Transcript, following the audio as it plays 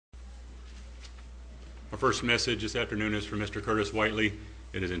Our first message this afternoon is from Mr. Curtis Whiteley.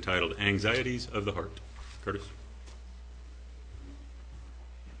 It is entitled Anxieties of the Heart. Curtis.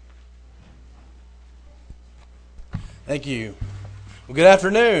 Thank you. Well, good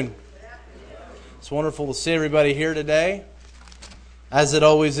afternoon. It's wonderful to see everybody here today, as it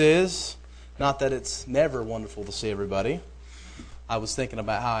always is. Not that it's never wonderful to see everybody. I was thinking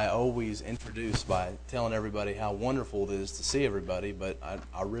about how I always introduce by telling everybody how wonderful it is to see everybody, but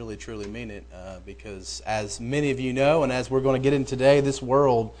I really truly mean it because as many of you know, and as we're going to get in today, this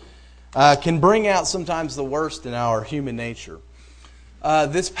world can bring out sometimes the worst in our human nature.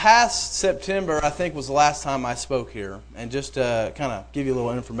 This past September, I think, was the last time I spoke here, and just to kind of give you a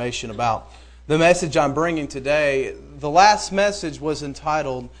little information about the message I'm bringing today, the last message was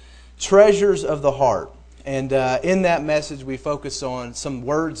entitled Treasures of the Heart. And in that message, we focused on some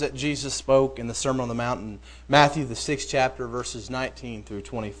words that Jesus spoke in the Sermon on the Mount in Matthew, the 6th chapter, verses 19 through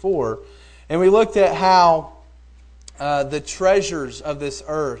 24. And we looked at how the treasures of this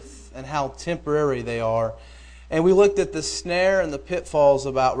earth and how temporary they are. And we looked at the snare and the pitfalls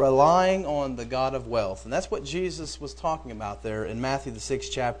about relying on the God of wealth. And that's what Jesus was talking about there in Matthew, the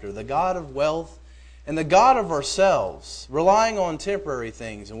 6th chapter. The God of wealth and the God of ourselves, relying on temporary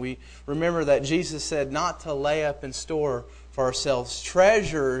things. And we remember that Jesus said not to lay up in store for ourselves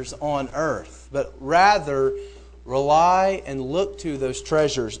treasures on earth, but rather rely and look to those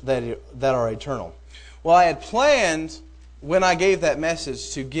treasures that are eternal. Well, I had planned, when I gave that message,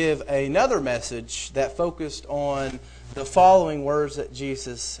 to give another message that focused on the following words that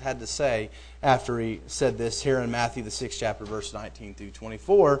Jesus had to say after he said this here in Matthew, the 6th chapter, verse 19 through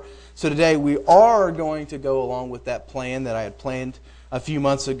 24. So today we are going to go along with that plan that I had planned a few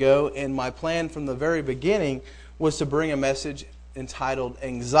months ago. And my plan from the very beginning was to bring a message entitled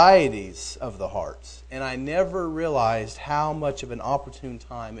Anxieties of the Heart. And I never realized how much of an opportune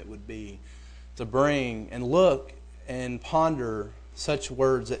time it would be to bring and look and ponder such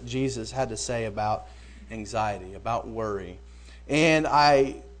words that Jesus had to say about anxiety, about worry. And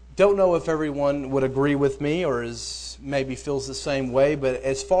I don't know if everyone would agree with me or maybe feels the same way, but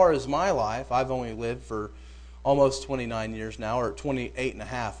as far as my life, I've only lived for almost 29 years now, or 28 and a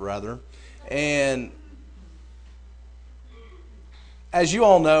half rather. And as you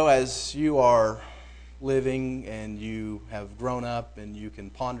all know, as you are living and you have grown up and you can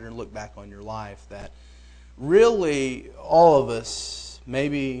ponder and look back on your life, that really all of us,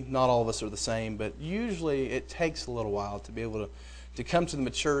 maybe not all of us are the same, but usually it takes a little while to be able to come to the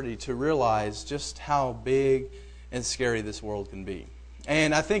maturity to realize just how big and scary this world can be.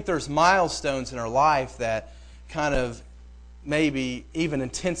 And I think there's milestones in our life that kind of maybe even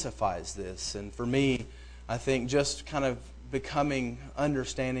intensifies this. And for me, I think just kind of becoming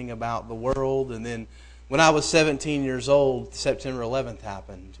understanding about the world. And then when I was 17 years old, September 11th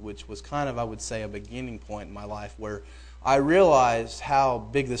happened, which was kind of, I would say, a beginning point in my life where I realized how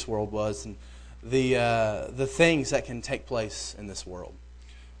big this world was and the things that can take place in this world.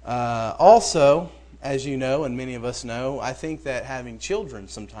 Also, as you know, and many of us know, I think that having children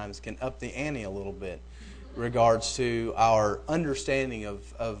sometimes can up the ante a little bit in regards to our understanding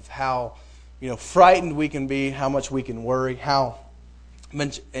of how frightened we can be, how much we can worry, how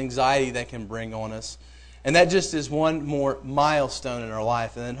much anxiety that can bring on us. And that just is one more milestone in our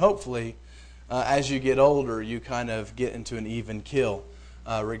life. And then hopefully, as you get older, you kind of get into an even keel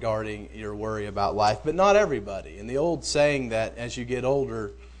regarding your worry about life. But not everybody. And the old saying that as you get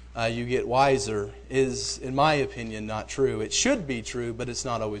older, you get wiser is, in my opinion, not true. It should be true, but it's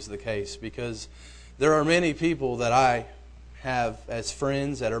not always the case. Because there are many people that I have as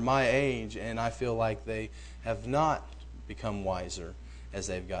friends that are my age, and I feel like they have not become wiser as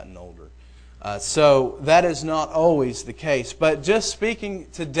they've gotten older. So that is not always the case. But just speaking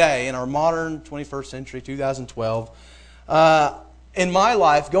today in our modern 21st century, 2012, in my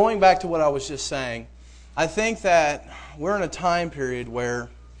life, going back to what I was just saying, I think that we're in a time period where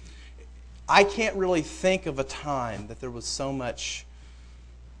I can't really think of a time that there was so much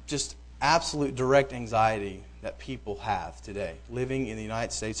just absolute direct anxiety that people have today, living in the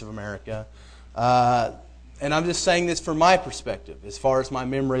United States of America. And I'm just saying this from my perspective, as far as my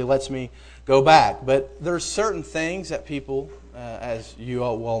memory lets me go back. But there's certain things that people, as you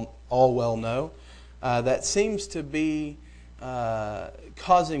all well know, that seems to be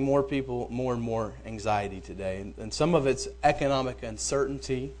causing more people more and more anxiety today. And some of it's economic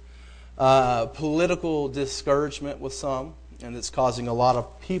uncertainty, political discouragement with some, and it's causing a lot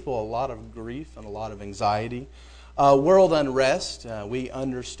of people a lot of grief and a lot of anxiety. World unrest, we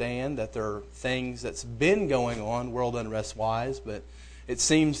understand that there are things that's been going on world unrest-wise, but it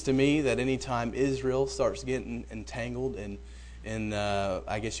seems to me that anytime Israel starts getting entangled in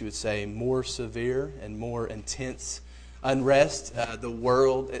I guess you would say, more severe and more intense unrest. The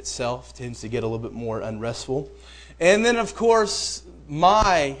world itself tends to get a little bit more unrestful. And then, of course,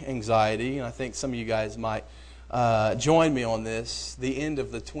 my anxiety, and I think some of you guys might join me on this, the end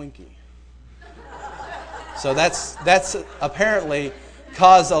of the Twinkie. So that's apparently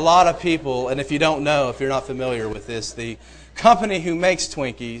caused a lot of people, and if you don't know, if you're not familiar with this, the company who makes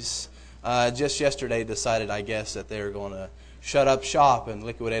Twinkies just yesterday decided, I guess, that they're going to shut up shop and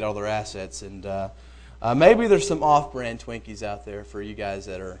liquidate all their assets. And maybe there's some off-brand Twinkies out there for you guys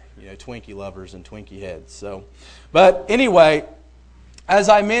that are, Twinkie lovers and Twinkie heads. So, but anyway, as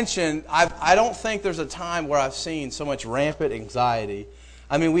I mentioned, I don't think there's a time where I've seen so much rampant anxiety.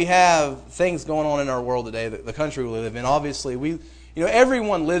 I mean, we have things going on in our world today, the country we live in. Obviously,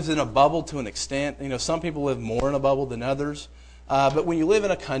 everyone lives in a bubble to an extent. Some people live more in a bubble than others. But when you live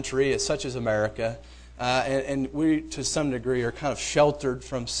in a country such as America, and we, to some degree, are kind of sheltered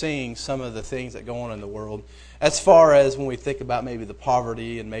from seeing some of the things that go on in the world, as far as when we think about maybe the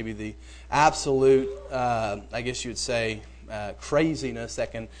poverty and maybe the absolute, I guess you would say, craziness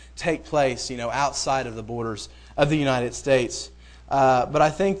that can take place, outside of the borders of the United States. But I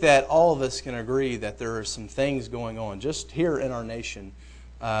think that all of us can agree that there are some things going on just here in our nation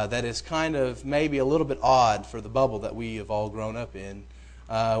that is kind of maybe a little bit odd for the bubble that we have all grown up in.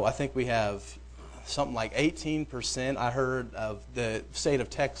 I think we have something like 18%, I heard, of the state of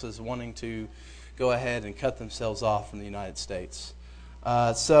Texas wanting to go ahead and cut themselves off from the United States.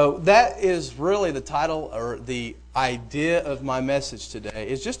 So that is really the title or the idea of my message today,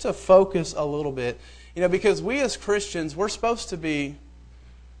 is just to focus a little bit, because we as Christians, we're supposed to be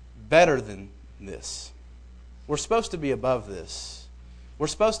better than this. We're supposed to be above this. We're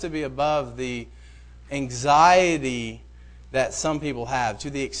supposed to be above the anxiety that some people have, to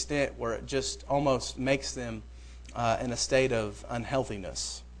the extent where it just almost makes them in a state of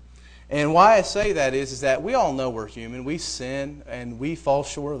unhealthiness. And why I say that is that we all know we're human. We sin and we fall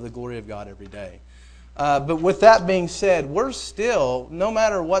short of the glory of God every day. But with that being said, we're still, no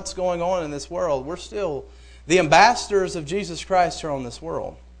matter what's going on in this world, we're still the ambassadors of Jesus Christ here on this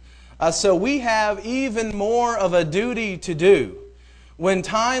world. So we have even more of a duty to do when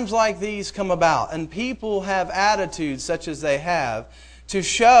times like these come about and people have attitudes such as they have, to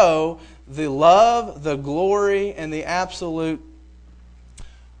show the love, the glory, and the absolute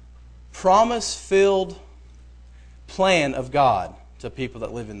promise-filled plan of God to people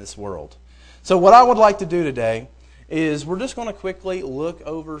that live in this world. So what I would like to do today is we're just going to quickly look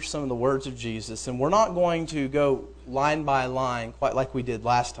over some of the words of Jesus, and we're not going to go line by line quite like we did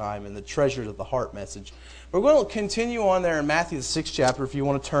last time in the Treasures of the Heart message. We're going to continue on there in Matthew the 6th chapter, if you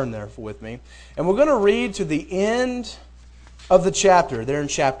want to turn there with me. And we're going to read to the end of the chapter, there in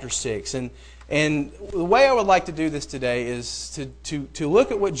chapter 6. And the way I would like to do this today is to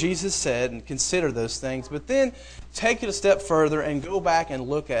look at what Jesus said and consider those things, but then take it a step further and go back and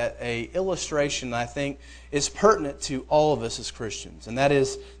look at an illustration that I think is pertinent to all of us as Christians. And that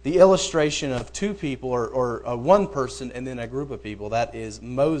is the illustration of two people, or one person and then a group of people. That is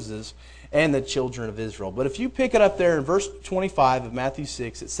Moses and the children of Israel. But if you pick it up there in verse 25 of Matthew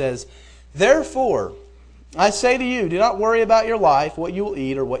 6, it says, "Therefore, I say to you, do not worry about your life, what you will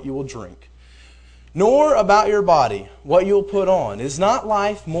eat or what you will drink, nor about your body, what you will put on. Is not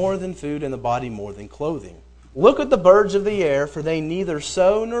life more than food, and the body more than clothing? Look at the birds of the air, for they neither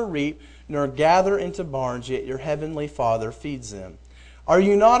sow nor reap, nor gather into barns, yet your heavenly Father feeds them. Are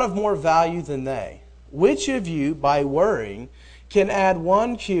you not of more value than they? Which of you, by worrying, can add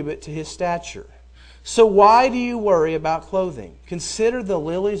 1 cubit to his stature? So why do you worry about clothing? Consider the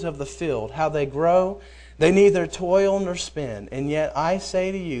lilies of the field, how they grow. They neither toil nor spin. And yet I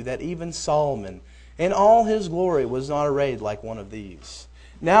say to you that even Solomon, in all his glory, was not arrayed like one of these.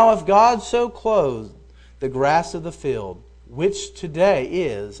 Now if God so clothed the grass of the field, which today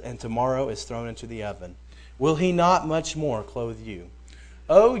is and tomorrow is thrown into the oven, will he not much more clothe you,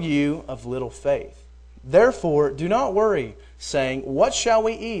 O you of little faith? Therefore do not worry, saying, what shall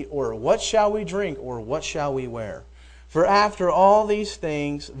we eat, or what shall we drink, or what shall we wear? For after all these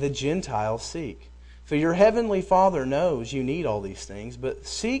things the Gentiles seek. For your heavenly Father knows you need all these things, but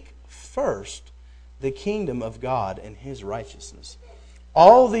seek first the kingdom of God and his righteousness.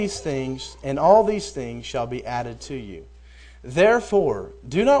 All these things shall be added to you. Therefore,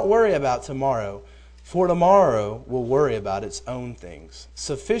 do not worry about tomorrow, for tomorrow will worry about its own things.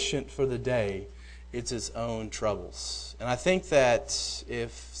 Sufficient for the day it's its own troubles." And I think that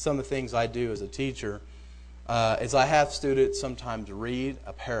if some of the things I do as a teacher is I have students sometimes read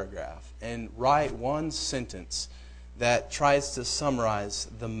a paragraph and write one sentence that tries to summarize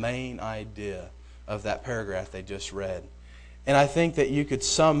the main idea of that paragraph they just read. And I think that you could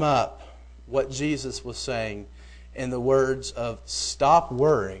sum up what Jesus was saying in the words of stop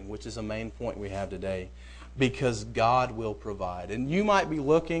worrying, which is a main point we have today, because God will provide. And you might be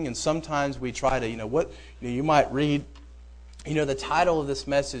looking, and sometimes we try to, you might read, the title of this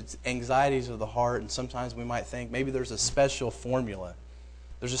message, Anxieties of the Heart, and sometimes we might think maybe there's a special formula.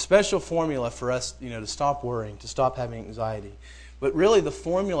 There's a special formula for us, to stop worrying, to stop having anxiety. But really the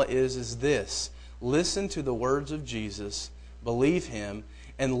formula is this: listen to the words of Jesus, believe Him,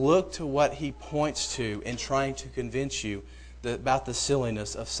 and look to what He points to in trying to convince you about the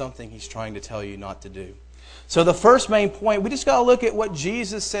silliness of something He's trying to tell you not to do. So the first main point, we just got to look at what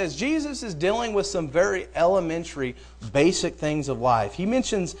Jesus says. Jesus is dealing with some very elementary, basic things of life. He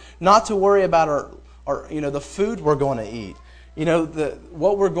mentions not to worry about the food we're going to eat,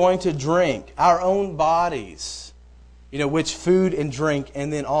 what we're going to drink, our own bodies, which food and drink,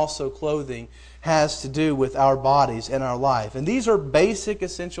 and then also clothing has to do with our bodies and our life. And these are basic,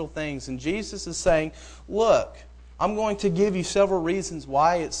 essential things. And Jesus is saying, look, I'm going to give you several reasons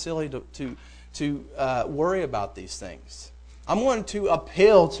why it's silly to worry about these things. I'm going to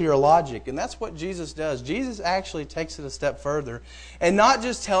appeal to your logic, and that's what Jesus does. Jesus actually takes it a step further, and not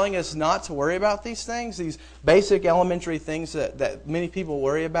just telling us not to worry about these things, these basic elementary things that many people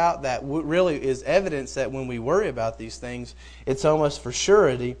worry about, that really is evidence that when we worry about these things, it's almost for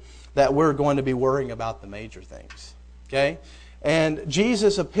surety that we're going to be worrying about the major things. Okay? And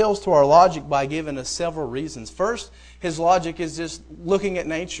Jesus appeals to our logic by giving us several reasons. First, His logic is just looking at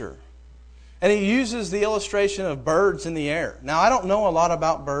nature. And He uses the illustration of birds in the air. Now, I don't know a lot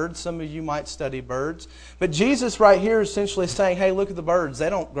about birds. Some of you might study birds. But Jesus right here is essentially saying, hey, look at the birds. They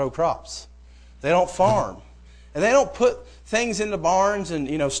don't grow crops. They don't farm. And they don't put things into barns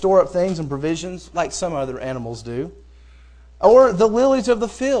and store up things and provisions like some other animals do. Or the lilies of the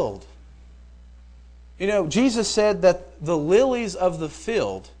field. Jesus said that the lilies of the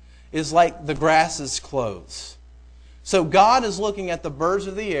field is like the grass's clothes. So God is looking at the birds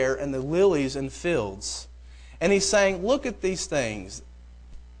of the air and the lilies in fields. And He's saying, look at these things.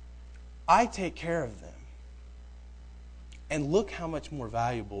 I take care of them. And look how much more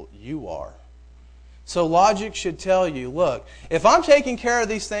valuable you are. So logic should tell you, look, if I'm taking care of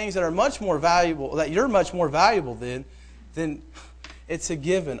these things that are much more valuable, that you're much more valuable than, then it's a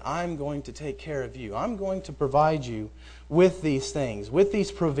given. I'm going to take care of you. I'm going to provide you with these things, with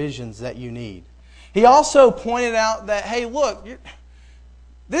these provisions that you need. He also pointed out that, hey, look,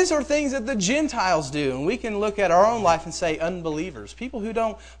 these are things that the Gentiles do. And we can look at our own life and say unbelievers, people who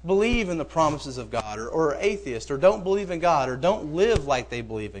don't believe in the promises of God, or atheists, or don't believe in God, or don't live like they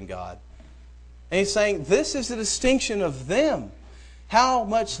believe in God. And He's saying this is the distinction of them. How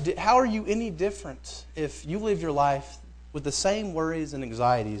are you any different if you live your life with the same worries and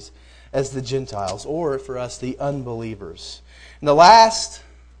anxieties as the Gentiles, or for us, the unbelievers? And the last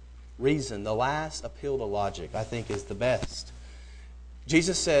reason, the last appeal to logic, I think is the best.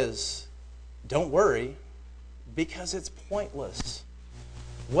 Jesus says, don't worry because it's pointless.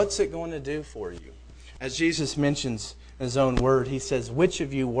 What's it going to do for you? As Jesus mentions in His own word, He says, which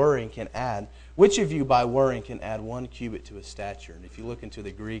of you by worrying can add 1 cubit to his stature? And if you look into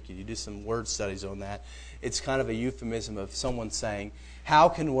the Greek and you do some word studies on that, it's kind of a euphemism of someone saying, how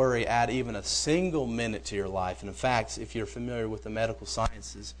can worry add even a single minute to your life? And in fact, if you're familiar with the medical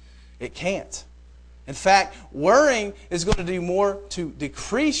sciences, it can't. In fact, worrying is going to do more to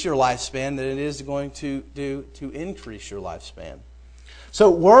decrease your lifespan than it is going to do to increase your lifespan. So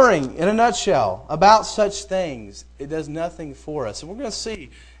worrying, in a nutshell, about such things, it does nothing for us. And we're going to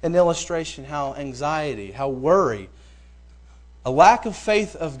see an illustration how anxiety, how worry, a lack of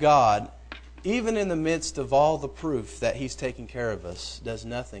faith of God, even in the midst of all the proof that He's taking care of us, does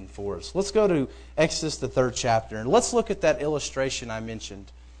nothing for us. Let's go to Exodus, the 3rd chapter, and let's look at that illustration I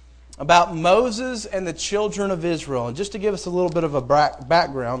mentioned about Moses and the children of Israel. And just to give us a little bit of a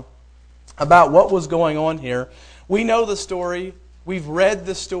background about what was going on here, we know the story. We've read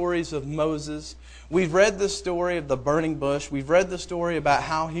the stories of Moses. We've read the story of the burning bush. We've read the story about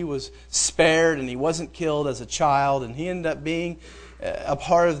how he was spared and he wasn't killed as a child. And he ended up being a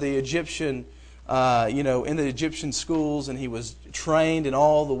part of the Egyptian, in the Egyptian schools. And he was trained in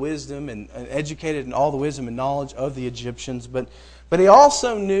all the wisdom and educated in all the wisdom and knowledge of the Egyptians. But he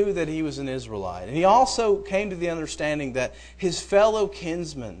also knew that he was an Israelite. And he also came to the understanding that his fellow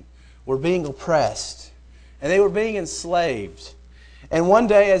kinsmen were being oppressed. And they were being enslaved. And one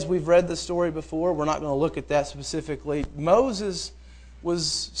day, as we've read the story before, we're not going to look at that specifically, Moses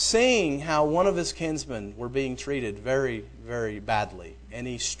was seeing how one of his kinsmen were being treated very, very badly. And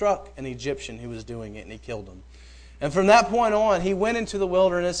he struck an Egyptian who was doing it, and he killed him. And from that point on, he went into the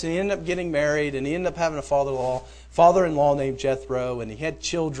wilderness and he ended up getting married and he ended up having a father-in-law named Jethro, and he had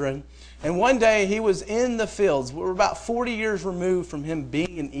children. And one day he was in the fields. We're about 40 years removed from him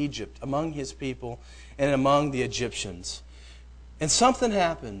being in Egypt among his people and among the Egyptians. And something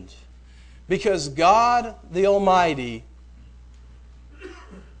happened because God the Almighty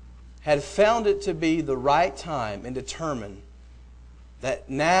had found it to be the right time and determined that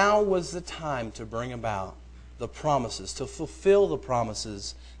now was the time to bring about the promises, to fulfill the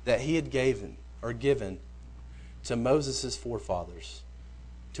promises that he had given to Moses' forefathers,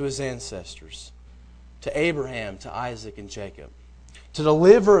 to his ancestors, to Abraham, to Isaac, and Jacob, to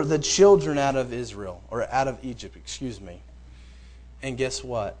deliver the children out of Israel, or out of Egypt, And guess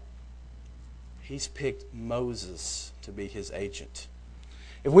what? He's picked Moses to be his agent.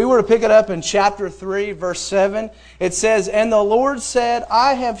 If we were to pick it up in chapter 3, verse 7, it says, "And the Lord said,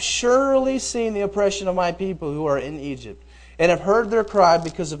 I have surely seen the oppression of my people who are in Egypt, and have heard their cry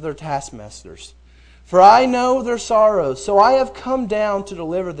because of their taskmasters. For I know their sorrows, so I have come down to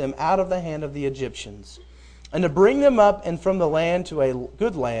deliver them out of the hand of the Egyptians, and to bring them up and from the land to a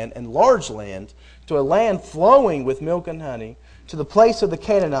good land and large land, to a land flowing with milk and honey, to the place of the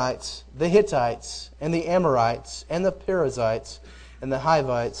Canaanites, the Hittites, and the Amorites, and the Perizzites, and the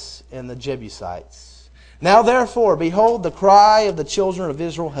Hivites, and the Jebusites. Now therefore, behold, the cry of the children of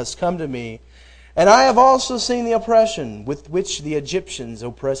Israel has come to me, and I have also seen the oppression with which the Egyptians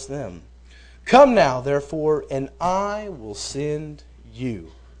oppress them. Come now, therefore, and I will send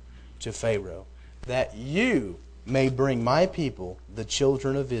you to Pharaoh, that you may bring my people, the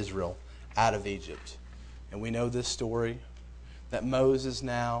children of Israel, out of Egypt." And we know this story, that Moses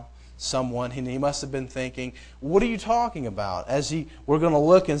now, he must have been thinking, what are you talking about? We're going to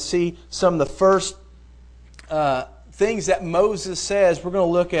look and see some of the first things that Moses says. We're going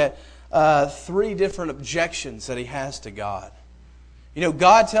to look at 3 different objections that he has to God.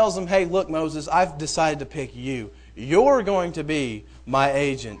 God tells him, hey, look, Moses, I've decided to pick you. You're going to be my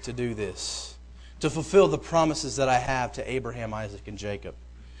agent to do this, to fulfill the promises that I have to Abraham, Isaac, and Jacob.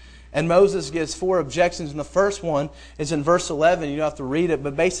 And Moses gives 4 objections, and the first one is in verse 11. You don't have to read it,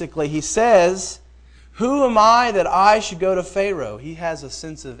 but basically he says, who am I that I should go to Pharaoh? He has a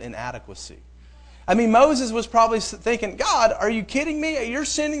sense of inadequacy. Moses was probably thinking, God, are you kidding me? You're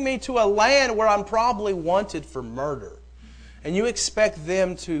sending me to a land where I'm probably wanted for murder. And you expect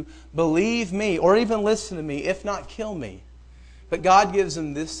them to believe me or even listen to me, if not kill me. But God gives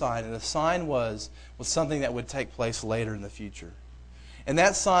him this sign, and the sign was something that would take place later in the future. And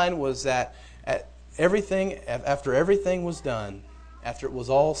that sign was that after everything was done, after it was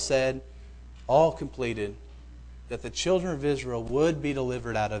all said, all completed, that the children of Israel would be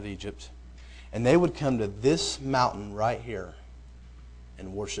delivered out of Egypt, and they would come to this mountain right here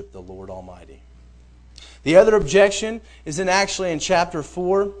and worship the Lord Almighty. The other objection is actually in chapter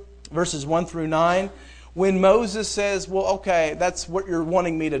 4, verses 1 through 9, when Moses says, well, okay, that's what you're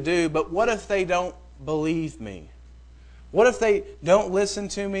wanting me to do, but what if they don't believe me? What if they don't listen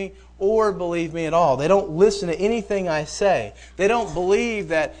to me or believe me at all? They don't listen to anything I say. They don't believe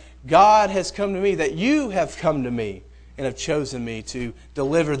that God has come to me, that you have come to me and have chosen me to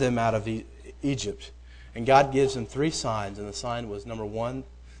deliver them out of Egypt. And God gives them 3 signs, and the sign was, number 1,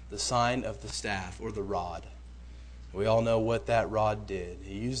 the sign of the staff, or the rod. We all know what that rod did.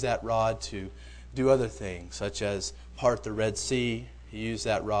 He used that rod to do other things, such as part the Red Sea. He used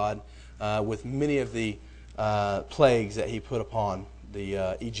that rod with many of the plagues that he put upon the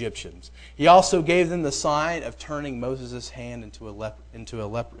Egyptians. He also gave them the sign of turning Moses' hand into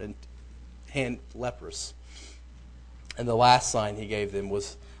leprous. And the last sign he gave them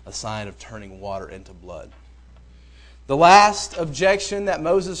was a sign of turning water into blood. The last objection that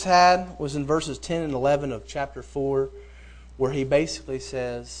Moses had was in verses 10 and 11 of chapter 4, where he basically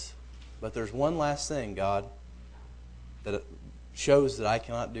says, but there's one last thing, God, that shows that I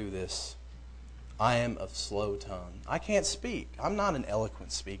cannot do this. I am of slow tongue. I can't speak. I'm not an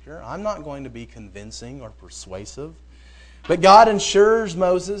eloquent speaker. I'm not going to be convincing or persuasive. But God assures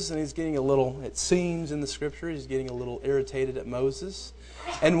Moses, and he's getting it seems in the Scripture, he's getting a little irritated at Moses,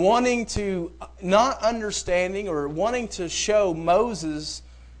 and wanting to, not understanding or wanting to show Moses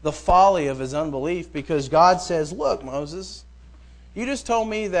the folly of his unbelief, because God says, look, Moses, you just told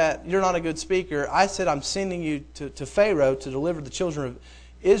me that you're not a good speaker. I said I'm sending you to Pharaoh to deliver the children of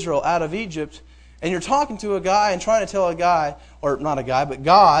Israel out of Egypt, and you're talking to a guy and trying to tell a guy, or not a guy, but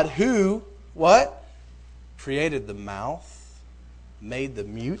God, who, what? Created the mouth, made the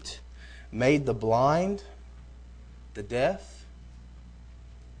mute, made the blind, the deaf.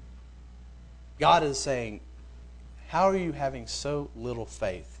 God is saying, how are you having so little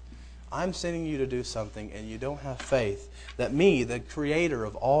faith? I'm sending you to do something and you don't have faith that me, the creator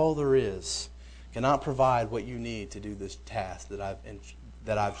of all there is, cannot provide what you need to do this task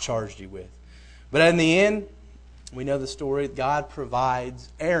that I've charged you with. But in the end, we know the story. God provides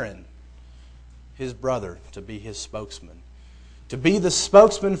Aaron, his brother, to be his spokesman. To be the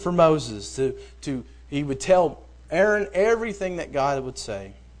spokesman for Moses. He would tell Aaron everything that God would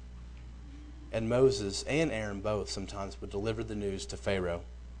say. And Moses and Aaron both sometimes would deliver the news to Pharaoh.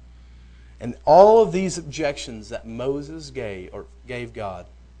 And all of these objections that Moses gave God,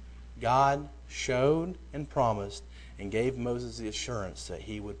 God showed and promised and gave Moses the assurance that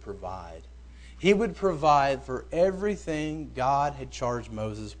He would provide. He would provide for everything God had charged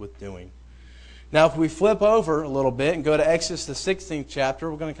Moses with doing. Now, if we flip over a little bit and go to Exodus the 16th chapter,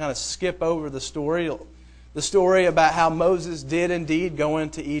 we're going to kind of skip over the story about how Moses did indeed go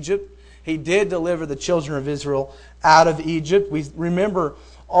into Egypt. He did deliver the children of Israel out of Egypt. We remember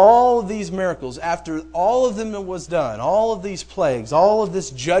all of these miracles. After all of them was done, all of these plagues, all of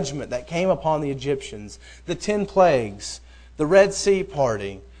this judgment that came upon the Egyptians, the 10 plagues, the Red Sea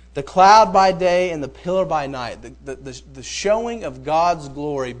parting, the cloud by day and the pillar by night, the showing of God's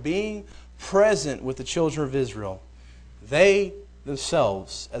glory being present with the children of Israel, they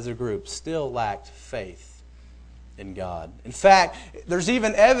themselves as a group still lacked faith in God. In fact, there's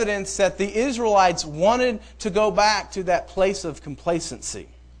even evidence that the Israelites wanted to go back to that place of complacency.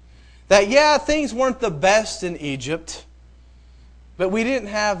 That, things weren't the best in Egypt, but we didn't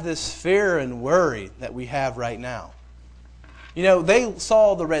have this fear and worry that we have right now. They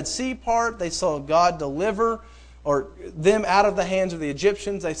saw the Red Sea part. They saw God deliver them out of the hands of the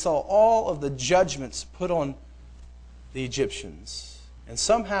Egyptians. They saw all of the judgments put on the Egyptians. And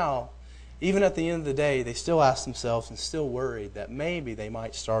somehow, even at the end of the day, they still asked themselves and still worried that maybe they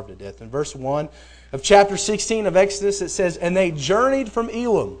might starve to death. In verse 1 of chapter 16 of Exodus, it says, "And they journeyed from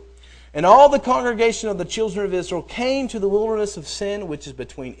Elim, and all the congregation of the children of Israel came to the wilderness of Sin, which is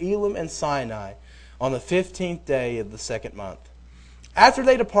between Elim and Sinai, on the 15th day of the 2nd month, after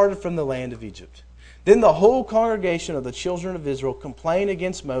they departed from the land of Egypt. Then the whole congregation of the children of Israel complained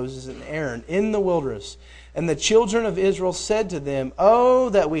against Moses and Aaron in the wilderness. And the children of Israel said to them, 'Oh,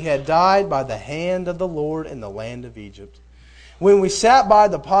 that we had died by the hand of the Lord in the land of Egypt, when we sat by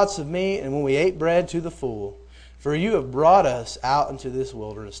the pots of meat and when we ate bread to the full. For you have brought us out into this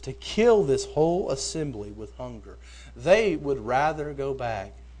wilderness to kill this whole assembly with hunger.'" They would rather go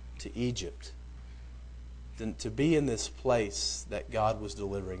back to Egypt than to be in this place that God was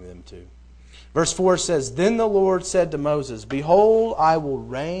delivering them to. Verse 4 says, "Then the Lord said to Moses, 'Behold, I will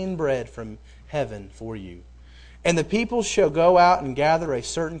rain bread from heaven for you, and the people shall go out and gather a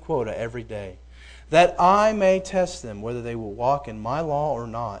certain quota every day, that I may test them whether they will walk in my law or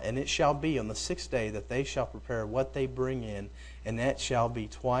not. And it shall be on the 6th day that they shall prepare what they bring in, and that shall be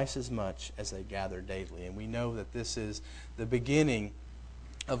twice as much as they gather daily.'" And we know that this is the beginning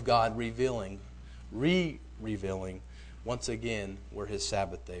of God revealing once again where His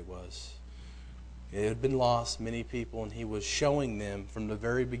Sabbath day was. It had been lost, many people, and He was showing them from the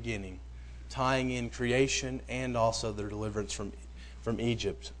very beginning, tying in creation and also their deliverance from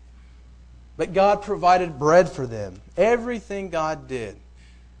Egypt. But God provided bread for them. Everything God did,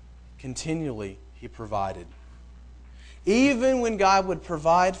 continually He provided. Even when God would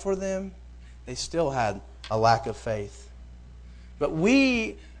provide for them, they still had a lack of faith. But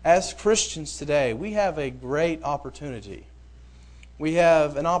we, as Christians today, we have a great opportunity. We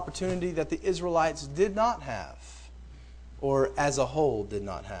have an opportunity that the Israelites did not have, or as a whole did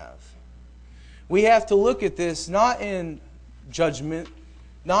not have. We have to look at this not in judgment,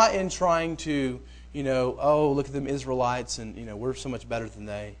 not in trying to, look at them Israelites and, we're so much better than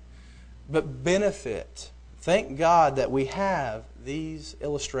they, but benefit. Thank God that we have these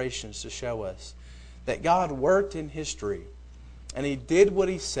illustrations to show us that God worked in history, and He did what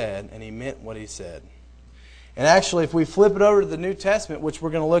He said, and He meant what He said. And actually, if we flip it over to the New Testament, which we're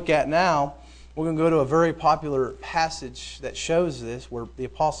going to look at now, we're going to go to a very popular passage that shows this, where the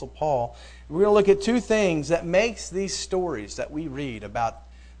Apostle Paul, we're going to look at two things that makes these stories that we read about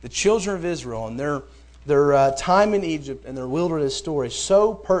the children of Israel and their time in Egypt and their wilderness story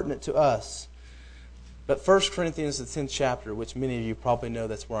so pertinent to us. But 1 Corinthians, the 10th chapter, which many of you probably know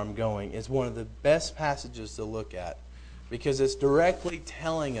that's where I'm going, is one of the best passages to look at because it's directly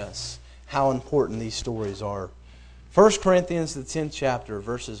telling us how important these stories are. 1 Corinthians, the 10th chapter,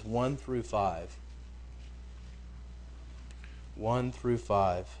 verses 1 through 5. 1 through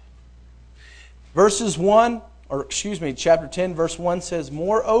 5. Chapter 10, verse 1 says,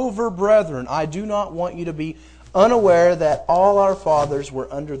 "Moreover, brethren, I do not want you to be unaware that all our fathers were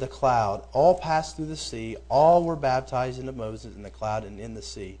under the cloud. All passed through the sea. All were baptized into Moses in the cloud and in the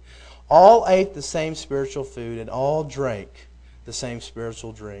sea. all ate the same spiritual food, and all drank the same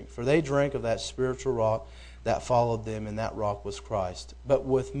spiritual drink. For they drank of that spiritual rock that followed them, and that rock was Christ. But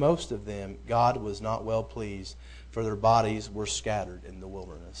with most of them, God was not well pleased, for their bodies were scattered in the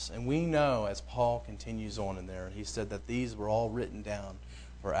wilderness. And we know, as Paul continues on in there, he said that these were all written down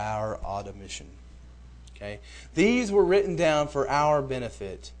for our admonition. Okay? These were written down for our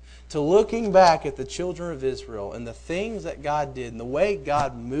benefit. To looking back at the children of Israel and the things that God did and the way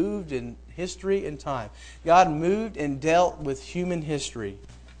God moved in history and time. God moved and dealt with human history.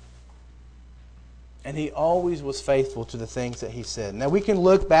 And He always was faithful to the things that He said. Now we can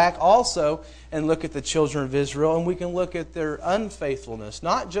look back also and look at the children of Israel, and we can look at their unfaithfulness,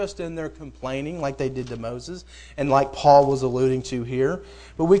 not just in their complaining like they did to Moses and like Paul was alluding to here,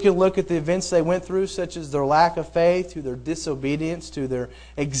 but we can look at the events they went through, such as their lack of faith, to their disobedience, to their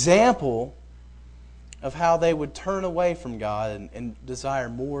example of how they would turn away from God and desire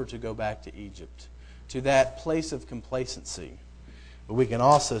more to go back to Egypt, to that place of complacency. But we can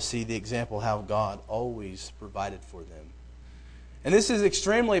also see the example how God always provided for them. And this is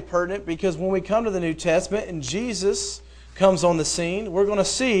extremely pertinent because when we come to the New Testament and Jesus comes on the scene, we're going to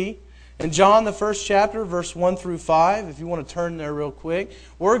see in John, the 1st chapter, verse 1 through 5, if you want to turn there real quick,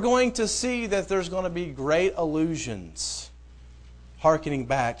 we're going to see that there's going to be great allusions hearkening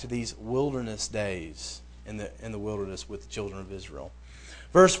back to these wilderness days in the wilderness with the children of Israel.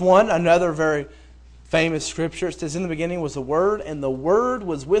 Verse 1, another very famous scripture. It says, in the beginning was the Word, and the Word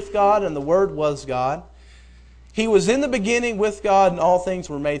was with God, and the Word was God. He was in the beginning with God, and all things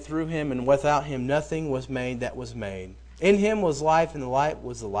were made through Him, and without Him nothing was made that was made. In Him was life, and the light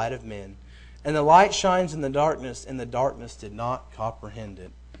was the light of men. And the light shines in the darkness, and the darkness did not comprehend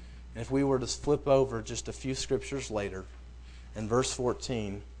it. And if we were to flip over just a few scriptures later, in verse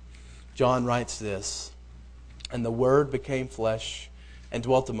 14, John writes this, and the Word became flesh and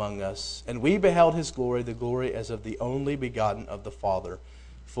dwelt among us, and we beheld His glory, the glory as of the only begotten of the Father,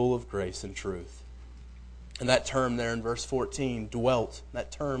 full of grace and truth. And that term there in verse 14, dwelt, that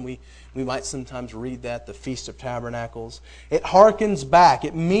term, we might sometimes read that, the Feast of Tabernacles. It harkens back.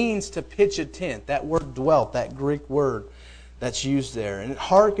 It means to pitch a tent. That word dwelt, that Greek word that's used there. And it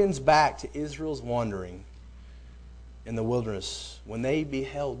harkens back to Israel's wandering in the wilderness when they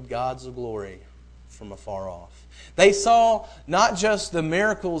beheld God's glory from afar off. They saw not just the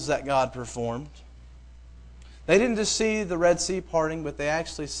miracles that God performed. They didn't just see the Red Sea parting, but they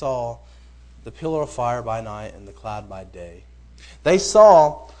actually saw the pillar of fire by night and the cloud by day. They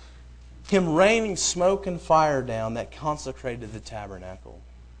saw Him raining smoke and fire down that consecrated the tabernacle.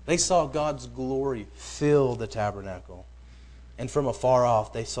 They saw God's glory fill the tabernacle. And from afar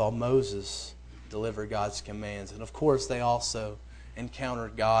off, they saw Moses deliver God's commands. And of course, they also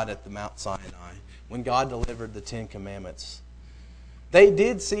encountered God at the Mount Sinai when God delivered the 10 Commandments. They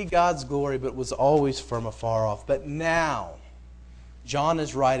did see God's glory, but it was always from afar off. But now, John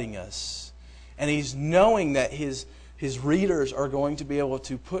is writing us, and he's knowing that his readers are going to be able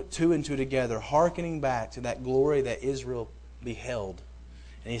to put two and two together, hearkening back to that glory that Israel beheld.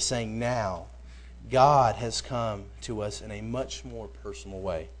 And he's saying, now, God has come to us in a much more personal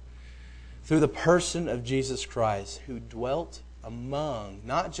way. Through the person of Jesus Christ, who dwelt among,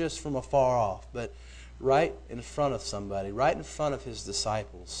 not just from afar off, but right in front of somebody, right in front of His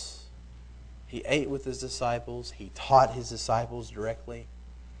disciples. He ate with His disciples. He taught His disciples directly.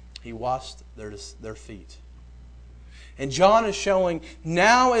 He washed their feet. And John is showing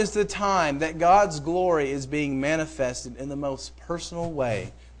now is the time that God's glory is being manifested in the most personal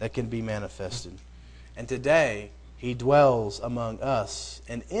way that can be manifested. And today, He dwells among us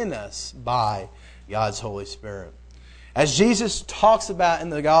and in us by God's Holy Spirit. As Jesus talks about in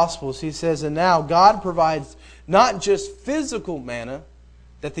the Gospels, He says, and now God provides not just physical manna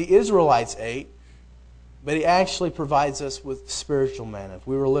that the Israelites ate, but He actually provides us with spiritual manna. If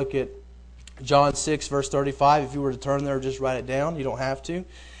we were to look at John 6, verse 35, if you were to turn there, just write it down. You don't have to.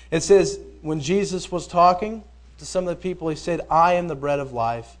 It says, when Jesus was talking to some of the people, He said, I am the bread of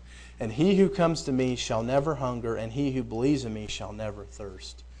life, and he who comes to me shall never hunger, and he who believes in me shall never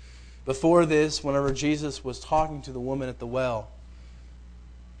thirst. Before this, whenever Jesus was talking to the woman at the well,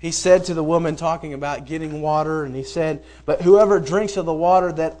 He said to the woman talking about getting water, and He said, but whoever drinks of the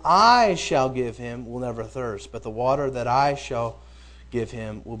water that I shall give him will never thirst, but the water that I shall give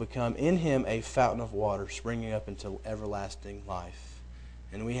him will become in him a fountain of water springing up into everlasting life.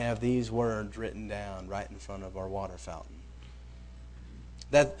 And we have these words written down right in front of our water fountain.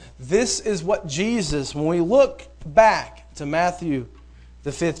 That this is what Jesus, when we look back to Matthew, the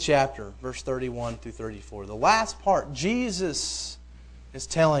 5th chapter, verse 31 through 34, the last part, Jesus is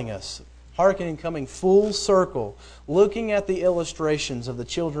telling us, hearkening, coming full circle, looking at the illustrations of the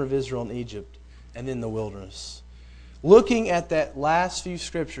children of Israel in Egypt and in the wilderness. Looking at that last few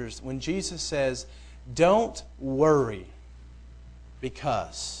scriptures when Jesus says, don't worry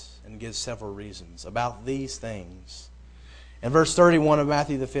because, and gives several reasons about these things. And verse 31 of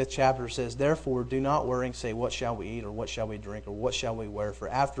Matthew, the 5th chapter, says, therefore, do not worry and say, what shall we eat, or what shall we drink, or what shall we wear? For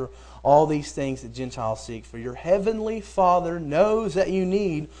after all these things the Gentiles seek. For your heavenly Father knows that you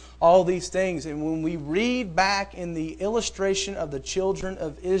need all these things. And when we read back in the illustration of the children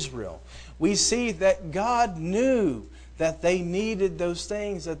of Israel, we see that God knew that they needed those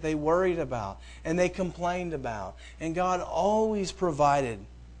things that they worried about and they complained about. And God always provided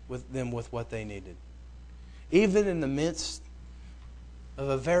them with what they needed. Even in the midst of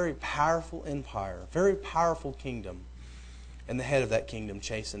a very powerful empire, very powerful kingdom, and the head of that kingdom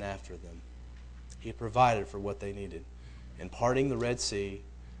chasing after them, He provided for what they needed in parting the Red Sea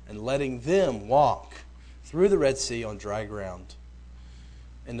and letting them walk through the Red Sea on dry ground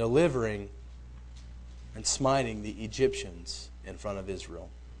and delivering and smiting the Egyptians in front of Israel.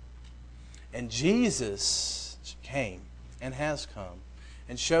 And Jesus came and has come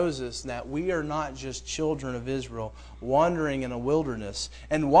and shows us that we are not just children of Israel wandering in a wilderness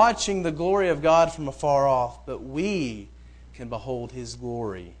and watching the glory of God from afar off, but we can behold His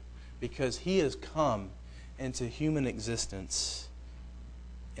glory because He has come into human existence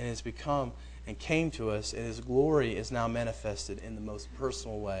and has become and came to us, and His glory is now manifested in the most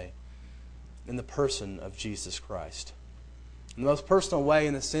personal way, in the person of Jesus Christ. In the most personal way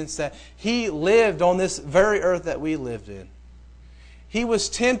in the sense that He lived on this very earth that we lived in. He was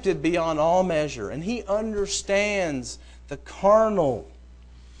tempted beyond all measure, and He understands the carnal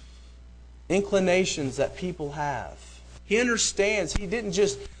inclinations that people have. He understands.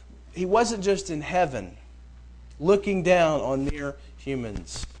 He wasn't just in heaven looking down on mere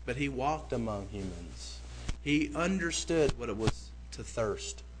humans, but He walked among humans. He understood what it was to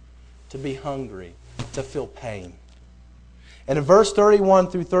thirst, to be hungry, to feel pain. And in verse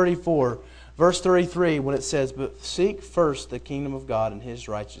 31 through 34, verse 33, when it says, but seek first the kingdom of God and His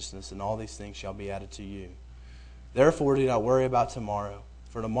righteousness, and all these things shall be added to you. Therefore do not worry about tomorrow,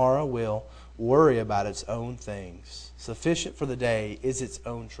 for tomorrow will worry about its own things. Sufficient for the day is its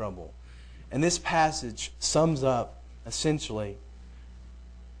own trouble. And this passage sums up, essentially,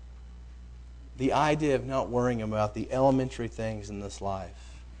 the idea of not worrying about the elementary things in this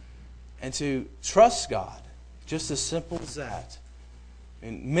life. And to trust God, just as simple as that.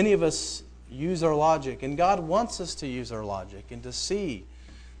 And many of us use our logic, and God wants us to use our logic and to see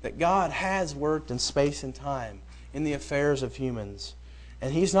that God has worked in space and time in the affairs of humans.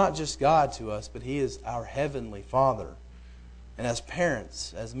 And He's not just God to us, but He is our heavenly Father. And as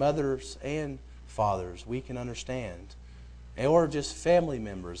parents, as mothers and fathers, we can understand, or just family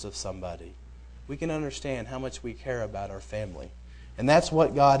members of somebody, we can understand how much we care about our family. And that's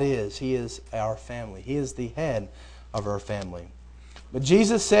what God is. He is our family. He is the head of our family. But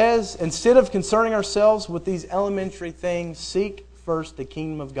Jesus says, instead of concerning ourselves with these elementary things, seek first the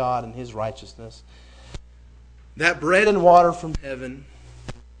kingdom of God and His righteousness. That bread and water from heaven,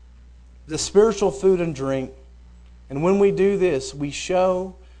 the spiritual food and drink. And when we do this, we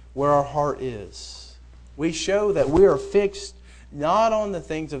show where our heart is. We show that we are fixed not on the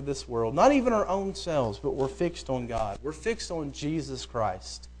things of this world, not even our own selves, but we're fixed on God. We're fixed on Jesus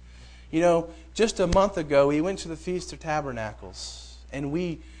Christ. You know, just a month ago, we went to the Feast of Tabernacles, and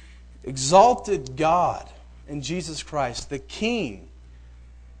we exalted God and Jesus Christ, the King.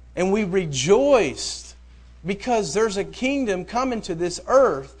 And we rejoiced because there's a kingdom coming to this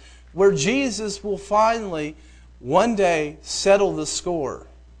earth where Jesus will finally, one day, settle the score.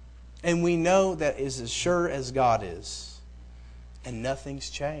 And we know that is as sure as God is. And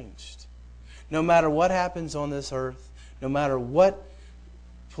nothing's changed. No matter what happens on this earth, no matter what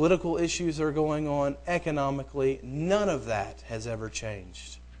political issues are going on economically, none of that has ever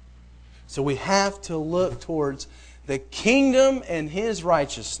changed. So we have to look towards the kingdom and His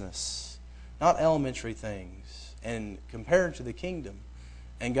righteousness, not elementary things. And compared to the kingdom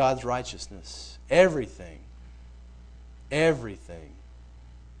and God's righteousness, everything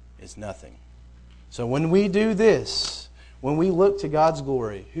is nothing. So when we do this, when we look to God's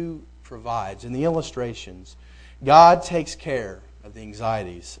glory, who provides, in the illustrations, God takes care of the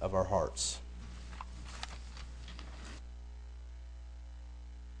anxieties of our hearts.